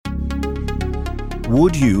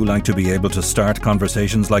Would you like to be able to start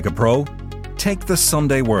conversations like a pro? Take the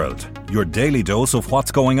Sunday World, your daily dose of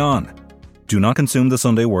what's going on. Do not consume the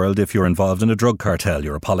Sunday World if you're involved in a drug cartel,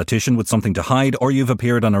 you're a politician with something to hide, or you've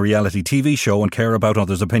appeared on a reality TV show and care about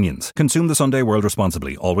others' opinions. Consume the Sunday World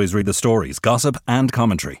responsibly. Always read the stories, gossip and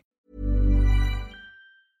commentary.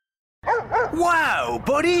 Wow,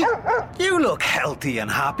 buddy! You look healthy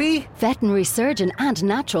and happy. Veterinary surgeon and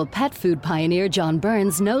natural pet food pioneer John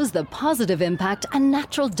Burns knows the positive impact a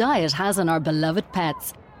natural diet has on our beloved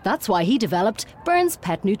pets. That's why he developed Burns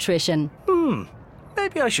Pet Nutrition.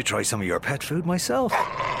 Maybe I should try some of your pet food myself.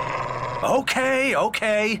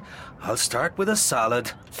 Okay. I'll start with a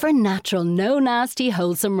salad. For natural, no nasty,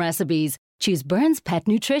 wholesome recipes, choose Burns Pet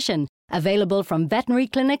Nutrition. Available from veterinary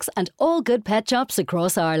clinics and all good pet shops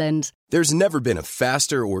across Ireland. There's never been a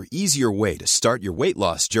faster or easier way to start your weight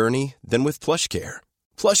loss journey than with PlushCare.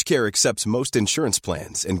 PlushCare accepts most insurance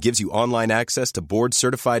plans and gives you online access to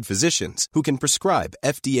board-certified physicians who can prescribe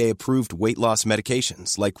FDA-approved weight loss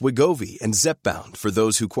medications like Wegovy and Zepbound for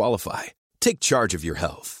those who qualify. Take charge of your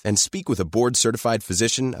health and speak with a board-certified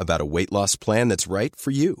physician about a weight loss plan that's right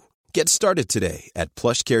for you. Get started today at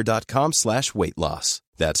plushcare.com/weight-loss.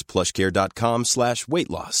 That's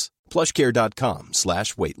plushcare.com/weight-loss.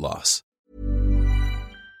 plushcare.com/weight-loss.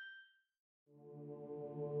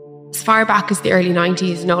 As far back as the early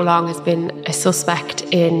 90s, Noel Long has been a suspect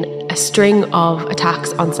in a string of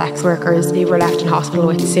attacks on sex workers. They were left in hospital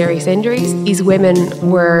with serious injuries. These women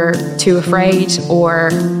were too afraid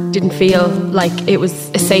or didn't feel like it was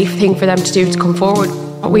a safe thing for them to do to come forward.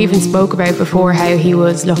 We even spoke about before how he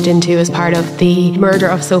was looked into as part of the murder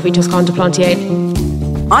of Sophie Toscan de Plantier.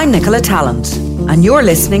 I'm Nicola Tallant, and you're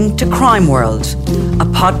listening to Crime World, a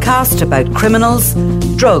podcast about criminals,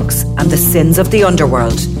 drugs, and the sins of the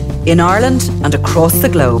underworld in Ireland and across the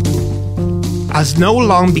globe. As Noel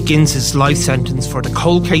Long begins his life sentence for the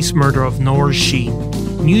cold case murder of Nora Sheen,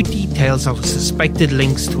 new details of suspected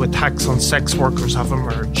links to attacks on sex workers have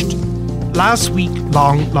emerged. Last week,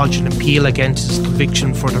 Long lodged an appeal against his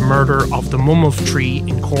conviction for the murder of the mum of three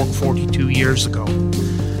in Cork 42 years ago.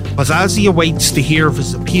 But as he awaits to hear if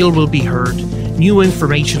his appeal will be heard, new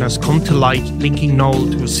information has come to light linking Noel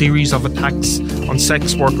to a series of attacks on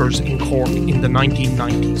sex workers in Cork in the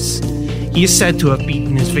 1990s. He is said to have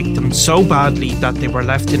beaten his victims so badly that they were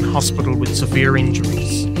left in hospital with severe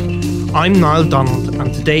injuries. I'm Niall Donald,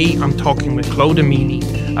 and today I'm talking with Claude Amini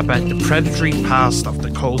about the predatory past of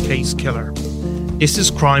the cold case killer. This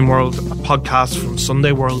is Crime World, a podcast from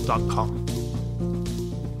SundayWorld.com.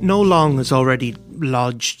 Noel Long has already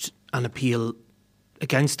lodged an appeal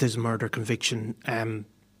against his murder conviction,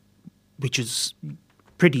 which is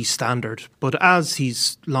pretty standard. But as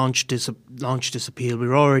he's launched this appeal,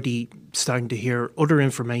 we're already starting to hear other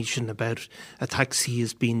information about attacks he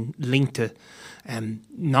has been linked to,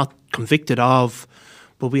 not convicted of.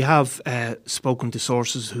 But we have spoken to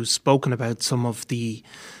sources who've spoken about some of the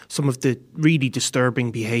really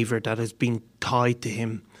disturbing behaviour that has been tied to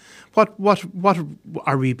him. What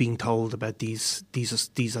are we being told about these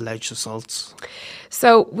alleged assaults?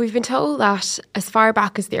 So we've been told that as far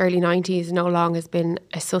back as the early 90s, Noel Long has been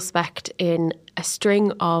a suspect in a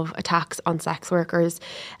string of attacks on sex workers,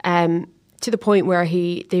 to the point where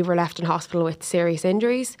they were left in hospital with serious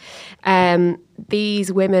injuries.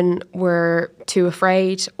 These women were too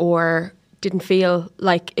afraid or didn't feel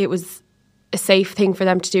like it was a safe thing for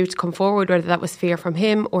them to do to come forward, whether that was fear from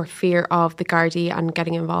him or fear of the Gardaí and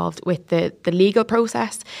getting involved with the legal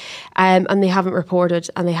process. And they haven't reported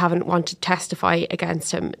and they haven't wanted to testify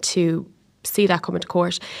against him to see that come into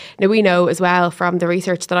court. Now, we know as well from the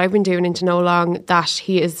research that I've been doing into Noel Long that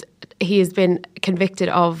he has been convicted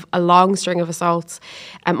of a long string of assaults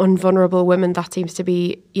on vulnerable women. That seems to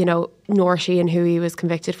be, Nora Sheen, who he was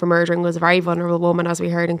convicted for murdering, was a very vulnerable woman, as we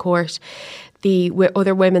heard in court. The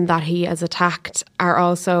other women that he has attacked are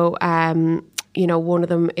also, one of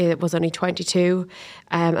them was only 22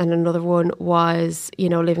 and another one was,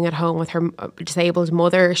 living at home with her disabled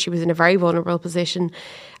mother. She was in a very vulnerable position.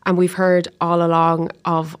 And we've heard all along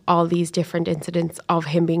of all these different incidents of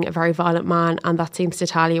him being a very violent man, and that seems to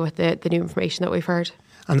tally with the new information that we've heard.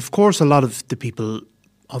 And of course, a lot of the people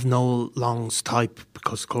of Noel Long's type,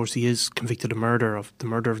 because of course he is convicted of the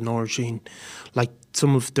murder of Nora Sheen, like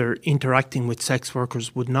some of their interacting with sex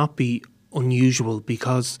workers would not be unusual,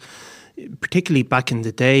 because particularly back in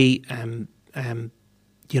the day, there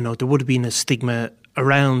would have been a stigma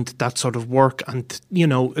around that sort of work, and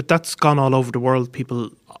that's gone all over the world.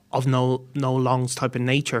 People of Noel Long's type of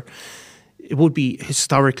nature, it would be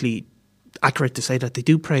historically accurate to say that they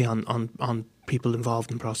do prey on people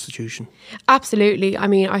involved in prostitution. Absolutely. I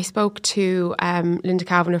mean, I spoke to Linda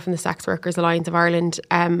Kavanagh from the Sex Workers Alliance of Ireland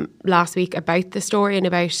last week about the story and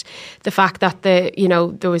about the fact that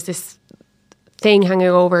there was this thing hanging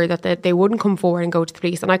over that they wouldn't come forward and go to the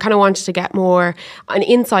police. And I kind of wanted to get more an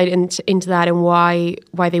insight into that and why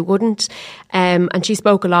they wouldn't. And she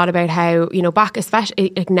spoke a lot about how, back,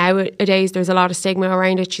 especially like nowadays, there's a lot of stigma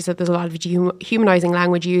around it. She said there's a lot of humanising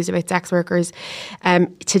language used about sex workers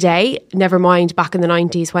today, never mind back in the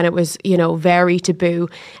 90s when it was, very taboo.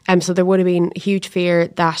 So there would have been huge fear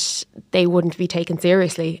that they wouldn't be taken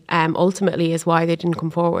seriously, ultimately is why they didn't come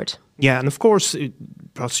forward. Yeah, and of course,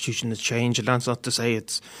 prostitution has changed, and that's not to say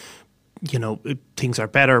it's, things are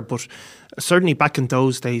better, but certainly back in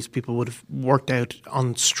those days, people would have worked out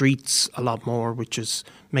on streets a lot more, which is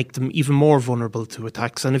make them even more vulnerable to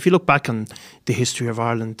attacks. And if you look back on the history of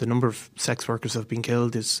Ireland, the number of sex workers that have been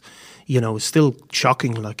killed is still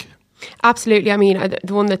shocking, like. Absolutely. I mean,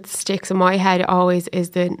 the one that sticks in my head always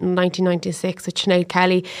is the 1996 with Sinead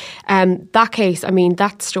Kelly. That case, I mean,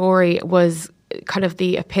 that story was kind of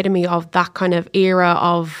the epitome of that kind of era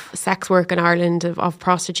of sex work in Ireland, of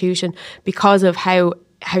prostitution, because of how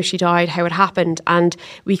she died, how it happened. And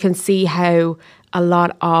we can see how a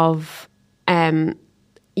lot of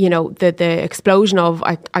the explosion of,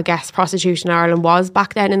 I guess, prostitution in Ireland was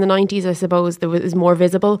back then in the 90s. I suppose there was more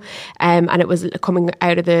visible, and it was coming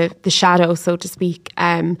out of the shadow, so to speak,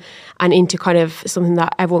 and into kind of something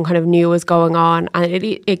that everyone kind of knew was going on. And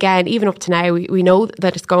again, even up to now, we know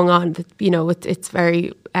that it's going on. That, it's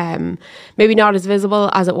very maybe not as visible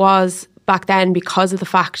as it was back then because of the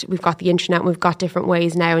fact we've got the internet and we've got different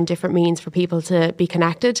ways now and different means for people to be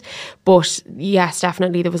connected. But yes,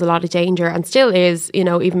 definitely there was a lot of danger and still is,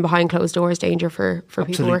 even behind closed doors, danger for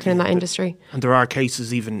people working in that industry. And there are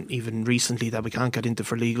cases even recently that we can't get into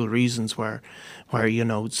for legal reasons where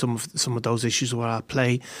some of those issues were at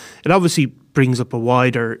play. It obviously brings up a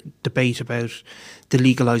wider debate about the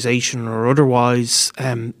legalisation or otherwise.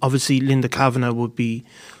 Obviously Linda Kavanagh would be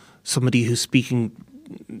somebody who's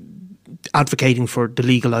advocating for the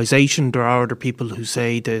legalisation. There are other people who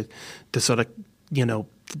say the sort of,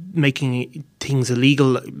 making things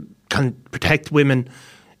illegal can protect women.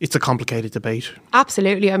 It's a complicated debate.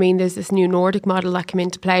 Absolutely. I mean, there's this new Nordic model that came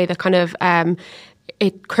into play that kind of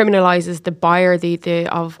it criminalises the buyer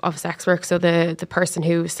of sex work, so the person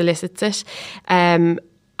who solicits it. And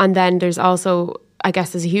then there's also, I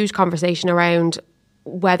guess, there's a huge conversation around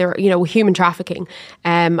whether, human trafficking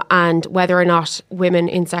and whether or not women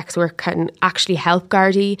in sex work can actually help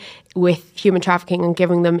Gardaí with human trafficking and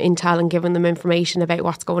giving them intel and giving them information about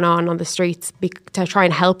what's going on the streets to try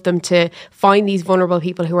and help them to find these vulnerable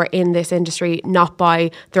people who are in this industry, not by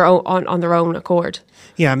their own on their own accord.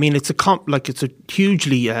 Yeah, I mean, it's a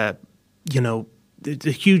hugely it's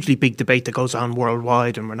a hugely big debate that goes on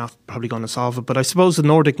worldwide, and we're not probably going to solve it. But I suppose the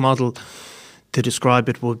Nordic model, to describe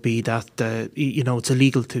it, would be that it's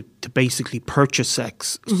illegal to basically purchase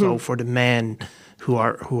sex. Mm-hmm. So for the men who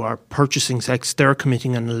are purchasing sex, they're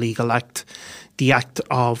committing an illegal act. The act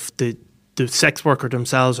of the sex worker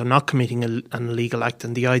themselves are not committing an illegal act,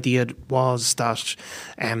 and the idea was that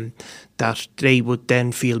they would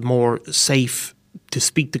then feel more safe to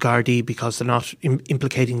speak to Gardaí because they're not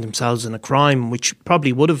implicating themselves in a crime, which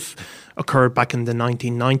probably would have occurred back in the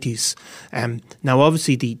 1990s. Now,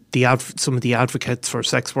 obviously, some of the advocates for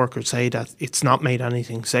sex workers say that it's not made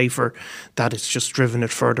anything safer, that it's just driven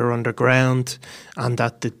it further underground, and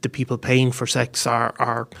that the people paying for sex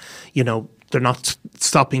are they're not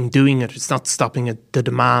stopping doing it. It's not stopping the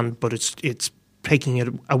demand, but it's taking it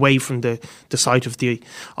away from the sight of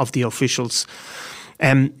the officials.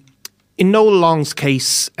 In Noel Long's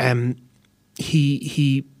case,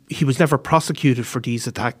 he was never prosecuted for these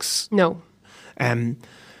attacks. No.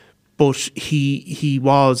 But he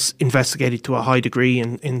was investigated to a high degree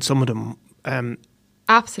in some of them.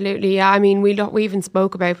 Absolutely, yeah. I mean, we even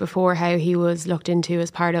spoke about before how he was looked into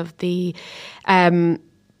as part of the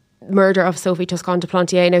murder of Sophie Toscan de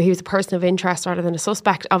Plantier. Now, he was a person of interest rather than a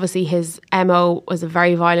suspect. Obviously, his MO was a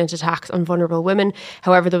very violent attacks on vulnerable women.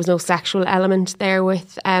 However, there was no sexual element there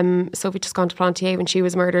with Sophie Toscan de Plantier when she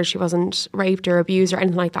was murdered. She wasn't raped or abused or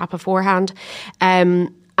anything like that beforehand.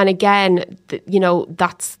 And again,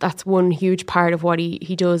 that's one huge part of what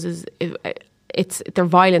he does is they're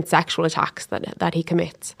violent sexual attacks that he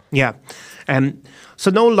commits. Yeah.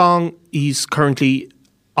 So Noel Long, he's currently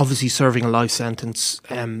obviously serving a life sentence.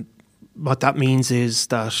 What that means is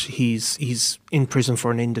that he's in prison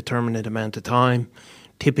for an indeterminate amount of time.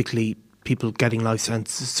 Typically, people getting life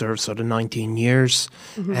sentences serve sort of 19 years.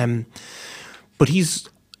 Mm-hmm. But he's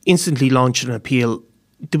instantly launched an appeal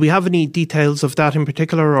Do we have any details of that in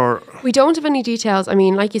particular, or? We don't have any details. I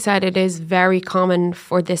mean, like you said, it is very common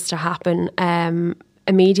for this to happen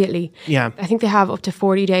immediately. Yeah. I think they have up to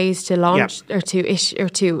 40 days to launch or to issue or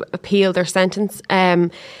to appeal their sentence.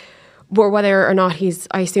 Or whether or not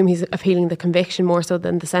I assume he's appealing the conviction more so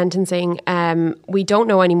than the sentencing. We don't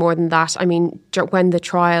know any more than that. I mean, when the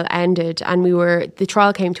trial ended and the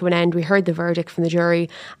trial came to an end, we heard the verdict from the jury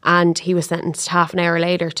and he was sentenced half an hour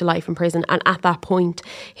later to life in prison. And at that point,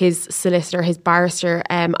 his solicitor, his barrister,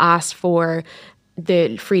 asked for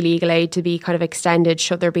the free legal aid to be kind of extended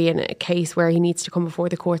should there be a case where he needs to come before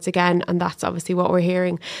the courts again, and that's obviously what we're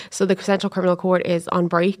hearing. So the Central Criminal Court is on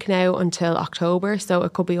break now until October, so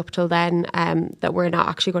it could be up till then that we're not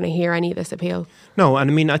actually going to hear any of this appeal. No,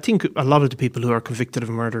 and I mean, I think a lot of the people who are convicted of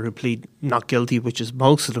murder who plead not guilty, which is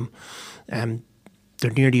most of them,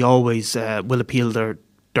 they're nearly always will appeal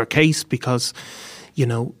their case because, you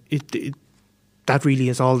know, that really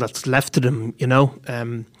is all that's left to them, you know.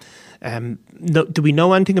 Do we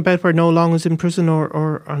know anything about where Noel Long is in prison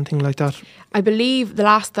or anything like that? I believe the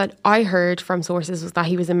last that I heard from sources was that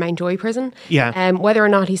he was in Mountjoy prison. Yeah. Whether or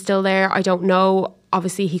not he's still there, I don't know.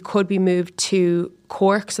 Obviously, he could be moved to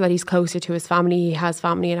Cork so that he's closer to his family. He has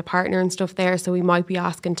family and a partner and stuff there, so we might be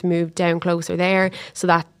asking to move down closer there so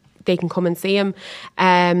that they can come and see him,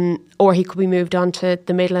 or he could be moved on to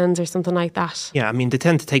the Midlands or something like that. Yeah, I mean, they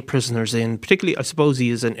tend to take prisoners in, particularly, I suppose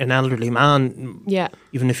he is an elderly man, yeah.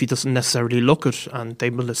 Even if he doesn't necessarily look it, and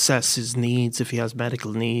they will assess his needs if he has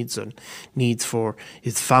medical needs and needs for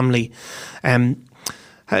his family.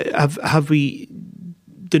 Have we,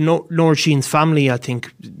 the Nora Sheehan's family, I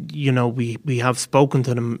think, you know, we have spoken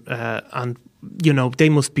to them and, you know, they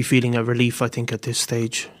must be feeling a relief, I think, at this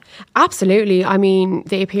stage. Absolutely. I mean,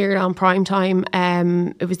 they appeared on prime time.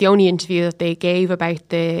 It was the only interview that they gave about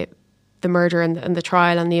the murder and the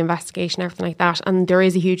trial and the investigation, everything like that. And there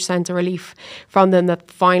is a huge sense of relief from them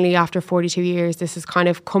that finally, after 42 years, this is kind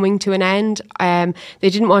of coming to an end. They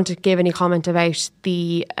didn't want to give any comment about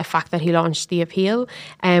the fact that he launched the appeal.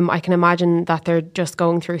 I can imagine that they're just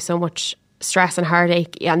going through so much stress and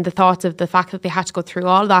heartache, and the thoughts of the fact that they had to go through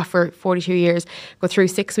all of that for 42 years, go through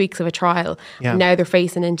 6 weeks of a trial. Yeah. Now they're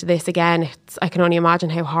facing into this again. I can only imagine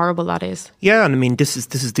how horrible that is. Yeah, and I mean, this is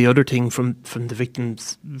the other thing from the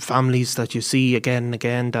victims' families that you see again and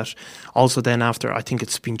again, that also then after, I think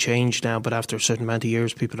it's been changed now, but after a certain amount of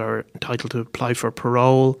years, people are entitled to apply for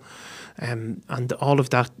parole, and all of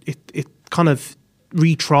that, it kind of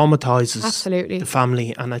re-traumatises Absolutely. The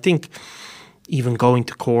family. And I think even going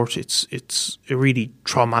to court, it's a really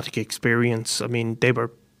traumatic experience. I mean, they were,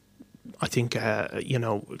 I think, you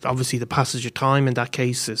know, obviously the passage of time in that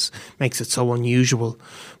case makes it so unusual.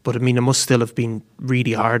 But I mean, it must still have been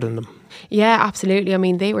really hard on them. Yeah, absolutely. I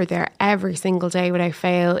mean, they were there every single day without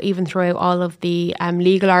fail, even throughout all of the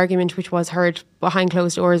legal argument, which was heard behind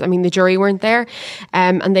closed doors. I mean, the jury weren't there,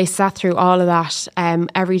 and they sat through all of that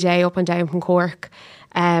every day up and down from Cork.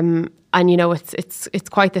 And you know, it's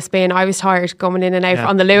quite the spin. I was tired coming in and out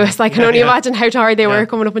on the Lewis. I can only imagine how tired they were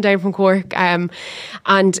coming up and down from Cork. And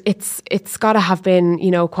it's got to have been,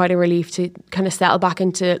 you know, quite a relief to kind of settle back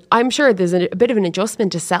into. I'm sure there's a bit of an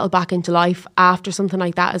adjustment to settle back into life after something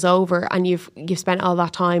like that is over, and you've spent all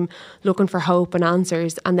that time looking for hope and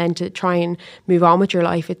answers, and then to try and move on with your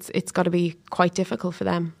life. It's got to be quite difficult for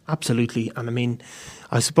them. Absolutely, and I mean,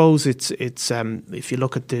 I suppose it's if you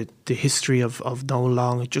look at the history of Noel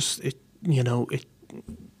Long,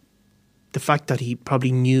 the fact that he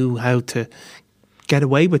probably knew how to get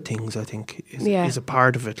away with things, I think, is a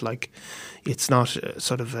part of it. Like, it's not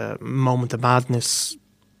sort of a moment of madness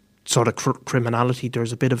sort of criminality.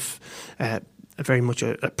 There's a bit of very much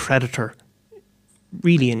a predator,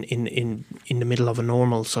 really, in the middle of a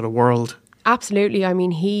normal sort of world. Absolutely. I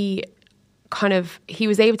mean, he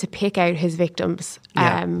was able to pick out his victims.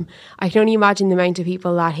 I can only imagine the amount of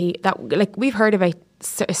people that we've heard about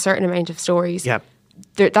a certain amount of stories. Yeah,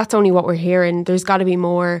 that's only what we're hearing. There's got to be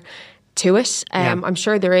more to it. I'm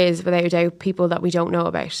sure there is, without a doubt, people that we don't know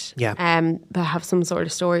about. That have some sort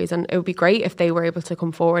of stories, and it would be great if they were able to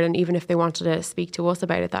come forward, and even if they wanted to speak to us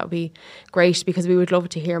about it, that would be great, because we would love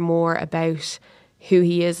to hear more about who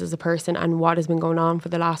he is as a person and what has been going on for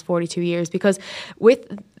the last 42 years. Because with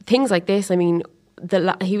things like this, I mean,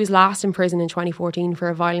 he was last in prison in 2014 for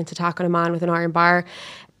a violent attack on a man with an iron bar.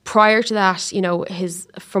 Prior to that, you know,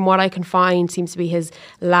 from what I can find, seems to be his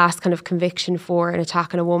last kind of conviction for an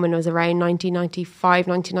attack on a woman was around 1995,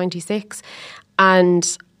 1996.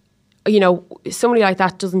 And somebody like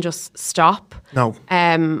that doesn't just stop. No.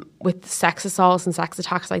 With sex assaults and sex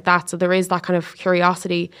attacks like that. So there is that kind of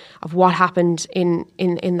curiosity of what happened in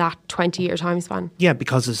that 20-year time span. Yeah,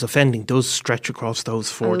 because his offending does stretch across those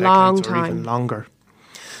 4 long decades or time. even longer.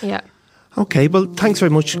 Yeah. Okay, well, thanks very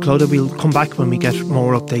much, Clodagh. We'll come back when we get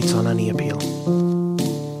more updates on any appeal.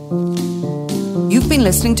 You've been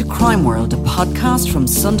listening to Crime World, a podcast from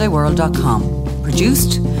SundayWorld.com.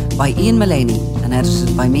 Produced by Ian Mullaney and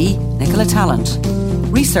edited by me, Nicola Tallant.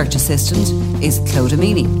 Research assistant is Clodagh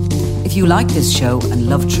Meany. If you like this show and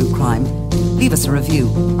love true crime, leave us a review,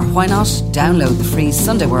 or why not download the free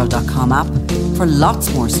SundayWorld.com app for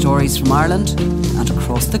lots more stories from Ireland and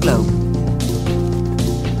across the globe.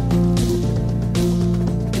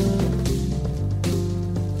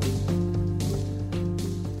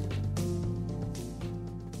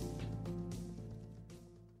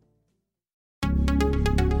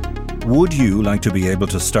 Would you like to be able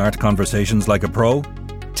to start conversations like a pro?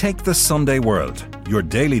 Take the Sunday World, your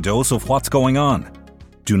daily dose of what's going on.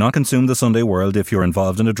 Do not consume the Sunday World if you're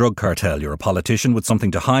involved in a drug cartel, you're a politician with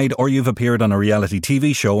something to hide, or you've appeared on a reality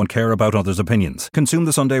TV show and care about others' opinions. Consume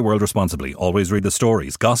the Sunday World responsibly. Always read the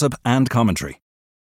stories, gossip and commentary.